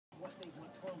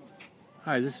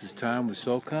Hi, this is Tom with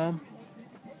Selkcomm.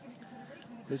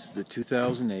 This is the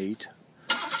 2008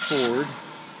 Ford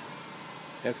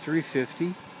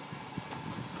F350.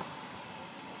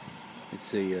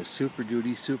 It's a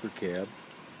Superduty Supercab.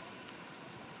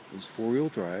 It's four-wheel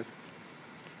drive.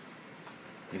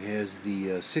 It has the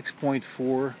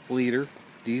 6.4 liter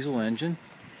diesel engine.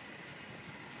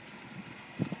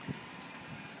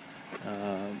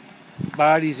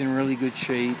 Body's in really good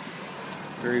shape.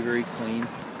 Very, very clean.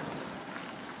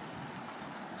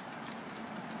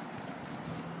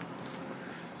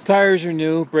 Tires are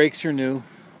new, brakes are new.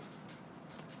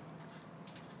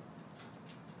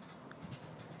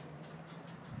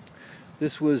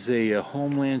 This was a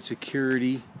Homeland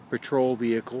Security patrol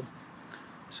vehicle,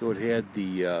 so it had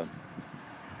the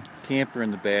camper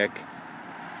in the back.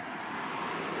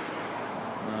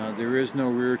 There is no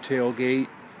rear tailgate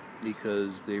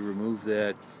because they removed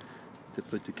that to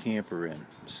put the camper in,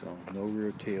 so no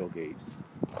rear tailgate.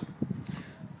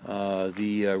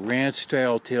 The ranch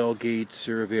style tailgates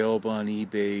are available on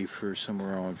eBay for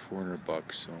somewhere around $400,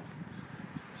 so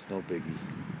it's no biggie.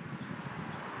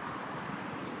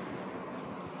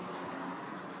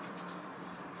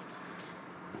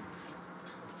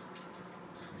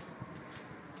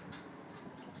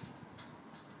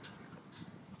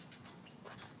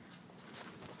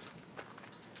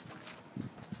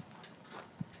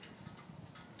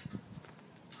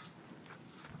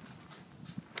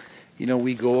 You know,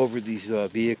 we go over these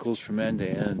vehicles from end to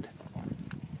end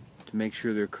to make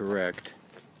sure they're correct.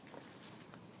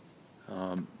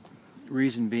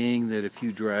 Reason being that if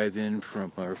you drive in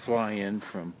from, or fly in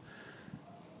from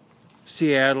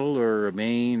Seattle or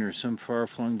Maine or some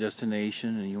far-flung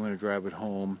destination and you want to drive it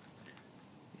home,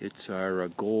 it's our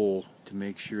goal to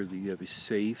make sure that you have a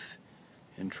safe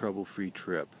and trouble-free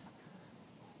trip.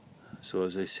 So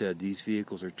as I said, these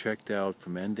vehicles are checked out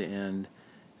from end to end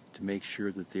to make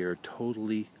sure that they are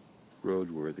totally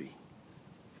roadworthy.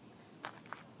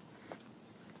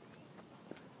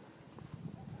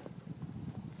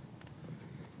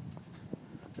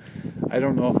 I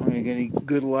don't know if I'm going to get any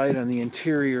good light on the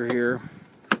interior here.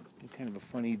 It's been kind of a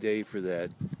funny day for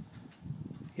that.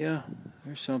 Yeah,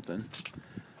 there's something.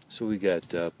 So we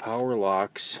got power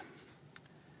locks,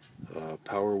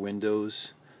 power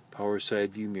windows, power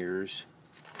side view mirrors.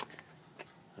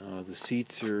 The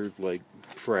seats are like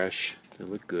fresh, they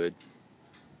look good.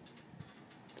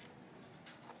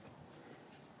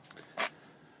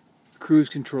 Cruise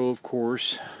control, of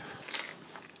course.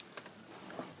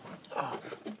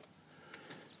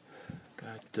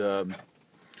 Got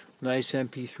nice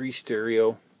MP3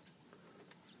 stereo.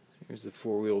 Here's the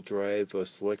four-wheel drive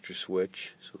selector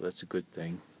switch, so that's a good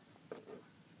thing.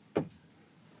 Let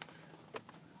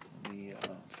me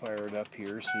fire it up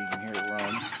here so you can hear it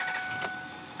run.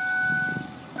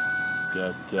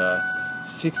 Got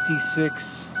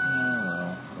 66, oh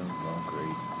well, there we go,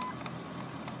 great.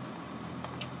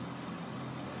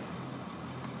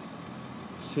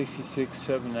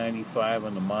 66,795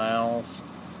 on the miles.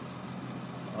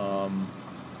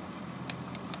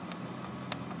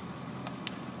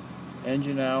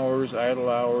 Engine hours, idle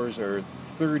hours are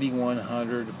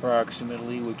 3,100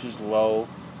 approximately, which is low.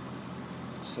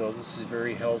 So this is a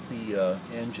very healthy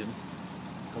engine,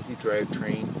 healthy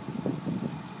drivetrain.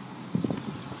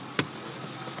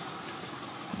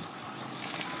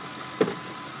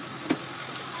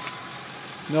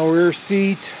 No rear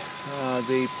seat.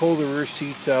 They pull the rear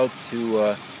seats out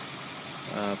to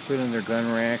put in their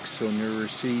gun racks, so no rear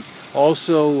seat.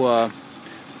 Also,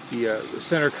 the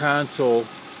center console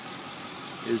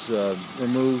is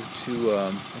removed to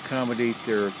accommodate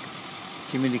their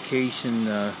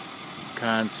communication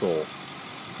console.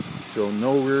 So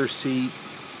no rear seat,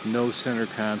 no center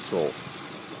console.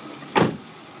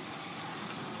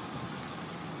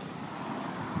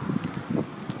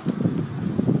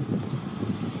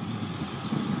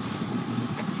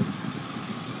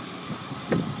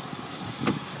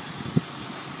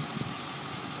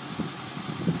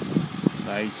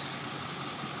 Nice.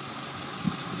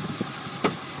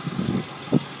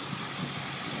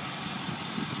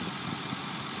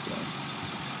 So,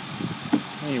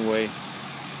 anyway,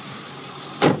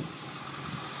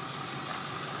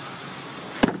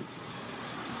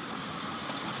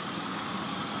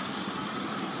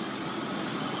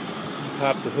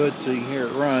 pop the hood so you can hear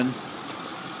it run.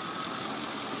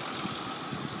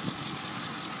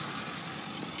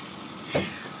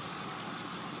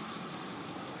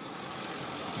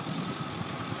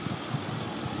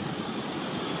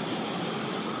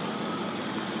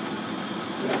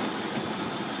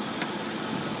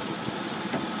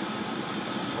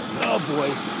 Oh boy.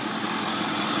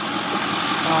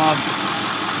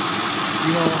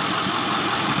 You know,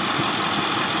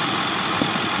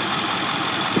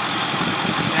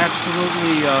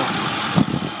 absolutely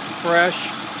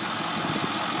fresh.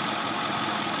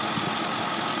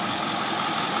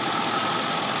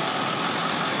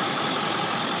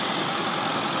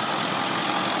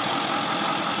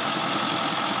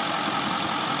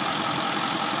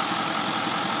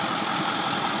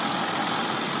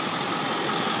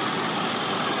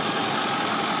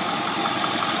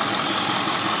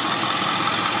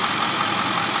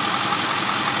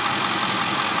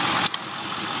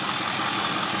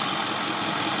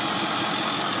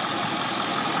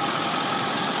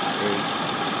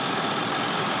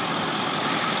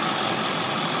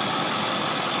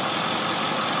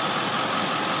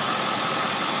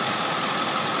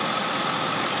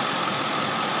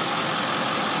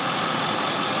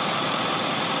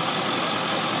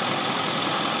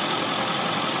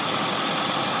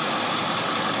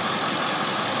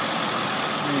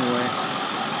 Anyway,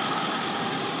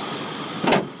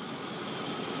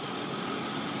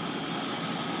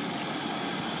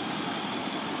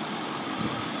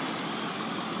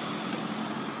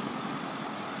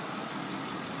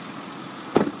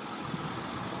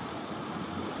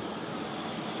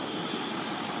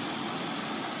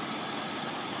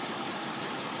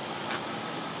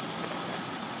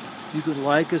 you could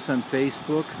like us on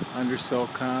Facebook under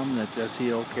Selkcomm, that's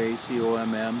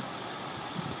Selkcomm,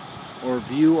 or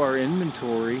view our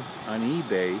inventory on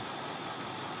eBay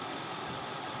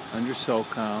under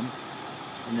Selkcomm,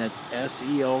 and that's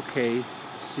Selkcomm.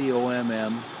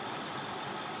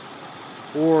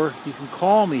 Or you can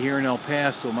call me here in El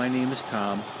Paso. My name is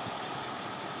Tom.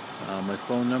 My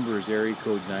phone number is area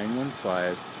code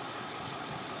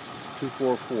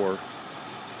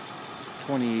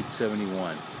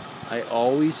 915-244-2871. I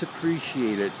always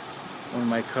appreciate it when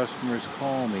my customers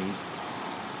call me.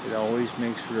 It always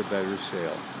makes for a better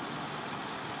sale.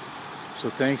 So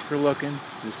thanks for looking.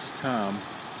 This is Tom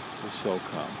with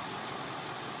Selkcomm.